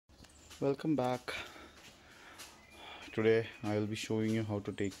Welcome back. Today I will be showing you how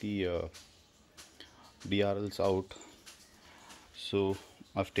to take the DRLs out. So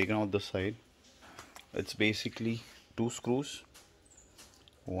I've taken out the side. It's basically two screws,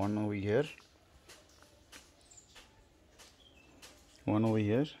 one over here,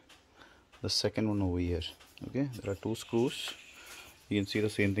 the second one over here. Okay, there are two screws. You can see the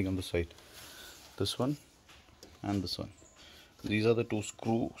same thing on the side, this one and this one. These are the two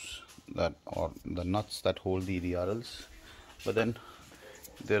screws that or the nuts that hold the DRLs, but then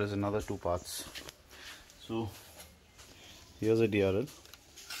there is another two parts. So here's a DRL.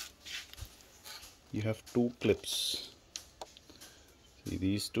 You have two clips. See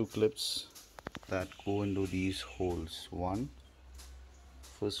these two clips that go into these holes. One,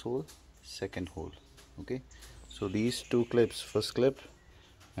 first hole, second hole. Okay, so these two clips, first clip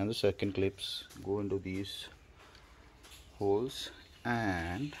and the second clips, go into these holes,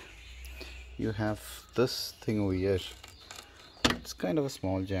 and you have this thing over here. It's kind of a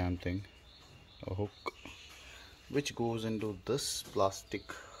small jam thing, a hook, which goes into this plastic.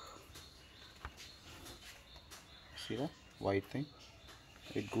 See that white thing?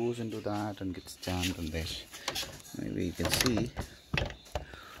 It goes into that and gets jammed in there. Maybe you can see.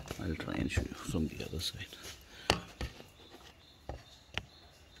 I'll try and show you from the other side.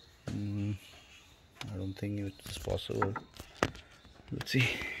 I don't think it's possible. Let's see.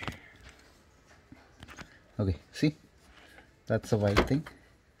 Okay, see, that's the white thing,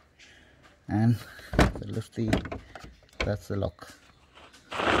 and that's the lock.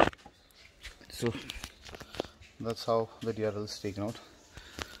 So that's how the DRL is taken out.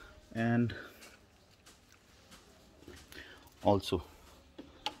 And also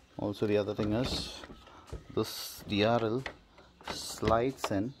the other thing is, this DRL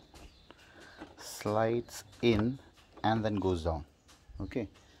slides in and then goes down. Okay,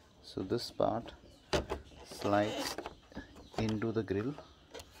 so this part slides into the grill.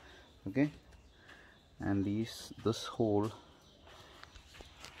 Okay, and this hole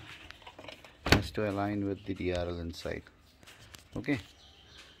has to align with the DRL inside. Okay,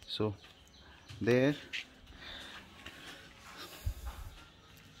 so there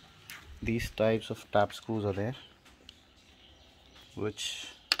these types of tap screws are there, which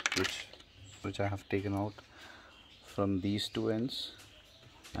I have taken out from these two ends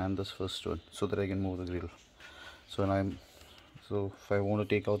and this first one, so that I can move the grill. So if I want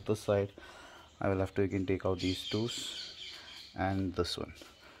to take out this side, I will have to again take out these two and this one.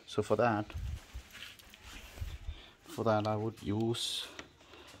 So for that I would use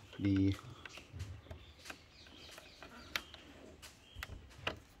these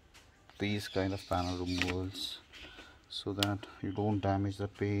kind of panel removals, so that you don't damage the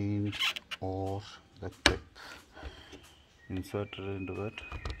paint or the clip. Insert it into it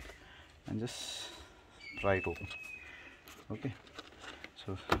and just pry it open. Okay,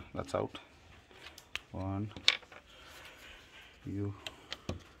 so that's out. One, you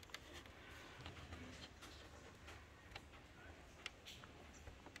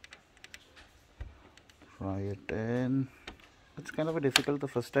try it in. It's kind of difficult the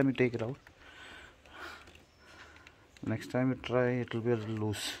first time you take it out. Next time you try, it will be a little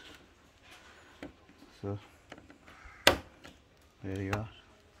loose. So there you are.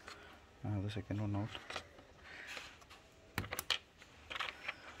 I have the second one out.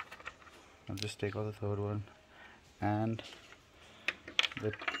 I'll just take out the third one and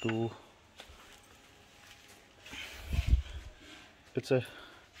the two. It's a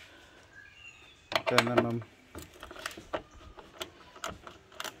 10 mm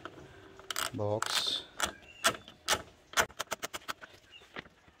box.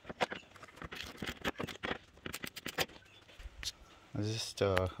 I just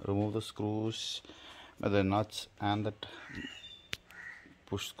remove the screws, the nuts and that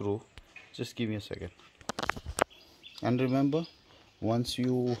push screw. Just give me a second. And remember, once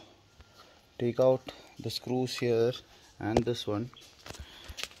you take out the screws here and this one,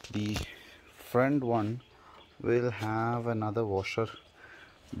 the front one will have another washer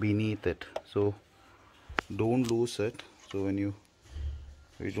beneath it, so don't lose it. So when you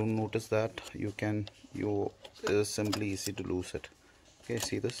don't notice that, it's simply easy to lose it. Okay,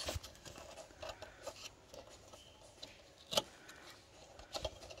 see this?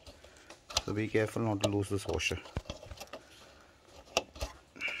 So be careful not to lose this washer.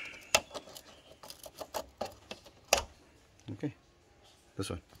 Okay, this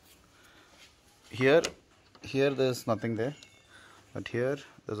one. Here there's nothing there, but here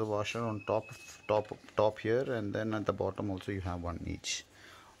there's a washer on top here, and then at the bottom also you have one each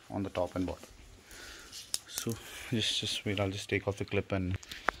on the top and bottom. So just wait, I'll just take off the clip and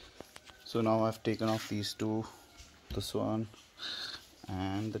So now I've taken off these two, this one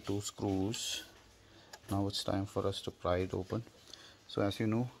and the two screws. Now it's time for us to pry it open. So as you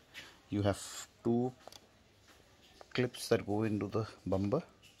know, you have two clips that go into the bumper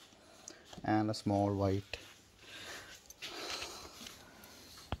and a small white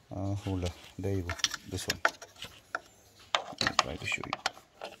holder. There you go, this one. I'll try to show you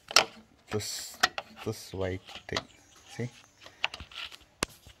this white thing. See,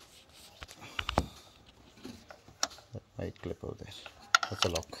 that white clip over there, that's a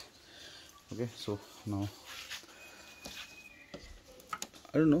lock. Okay, so now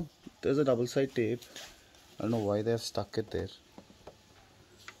I don't know, there's a double side tape. I don't know why they have stuck it there.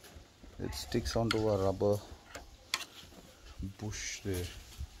 It sticks onto a rubber bush there.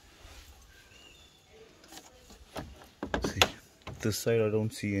 See, this side I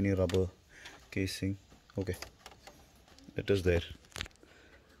don't see any rubber casing. Okay, it is there.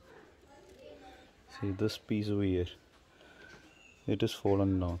 See this piece over here, it is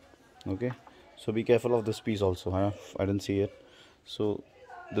fallen down. Okay, so be careful of this piece also. I didn't see it, so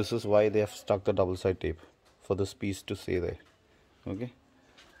this is why they have stuck the double side tape, for this piece to stay there. Okay,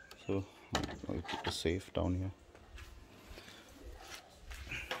 so I'll keep it safe down here.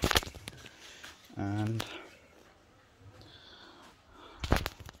 And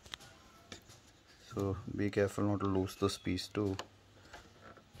so be careful not to lose this piece too.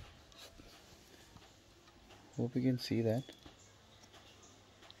 Hope you can see that,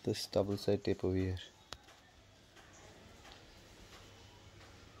 this double side tape over here.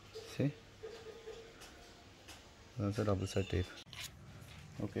 See, that's a double side tape.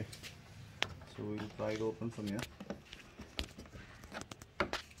 Okay, so we'll pry it open from here.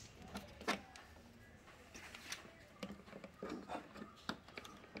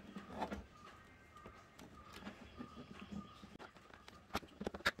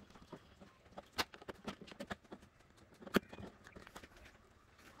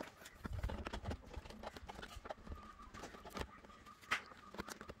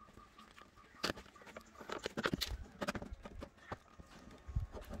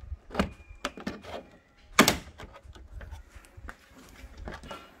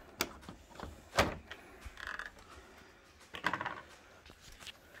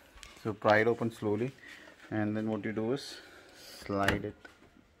 So pry it open slowly, and then what you do is slide it,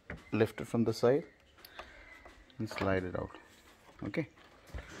 lift it from the side and slide it out. Okay,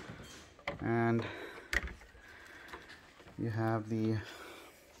 and you have the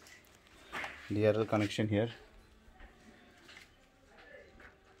DRL connection here.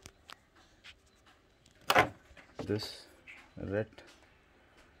 This red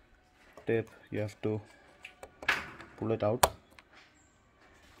tip, you have to pull it out.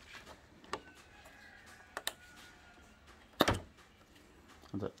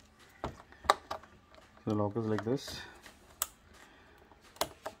 The lock is like this.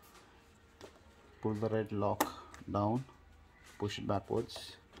 Pull the red lock down, push it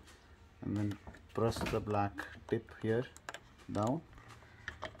backwards, and then press the black tip here down,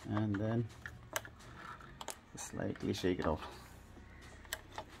 and then slightly shake it out.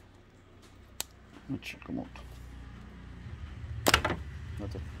 It should come out.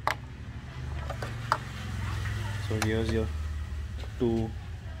 That's it. So here's your two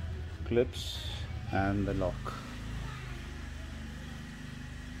clips and the lock.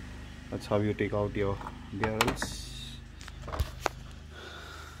 That's how you take out your DRLs.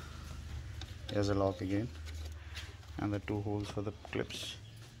 Here's a lock again, and the two holes for the clips.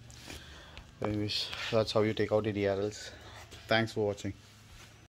 Anyways, that's how you take out the DRLs. Thanks for watching.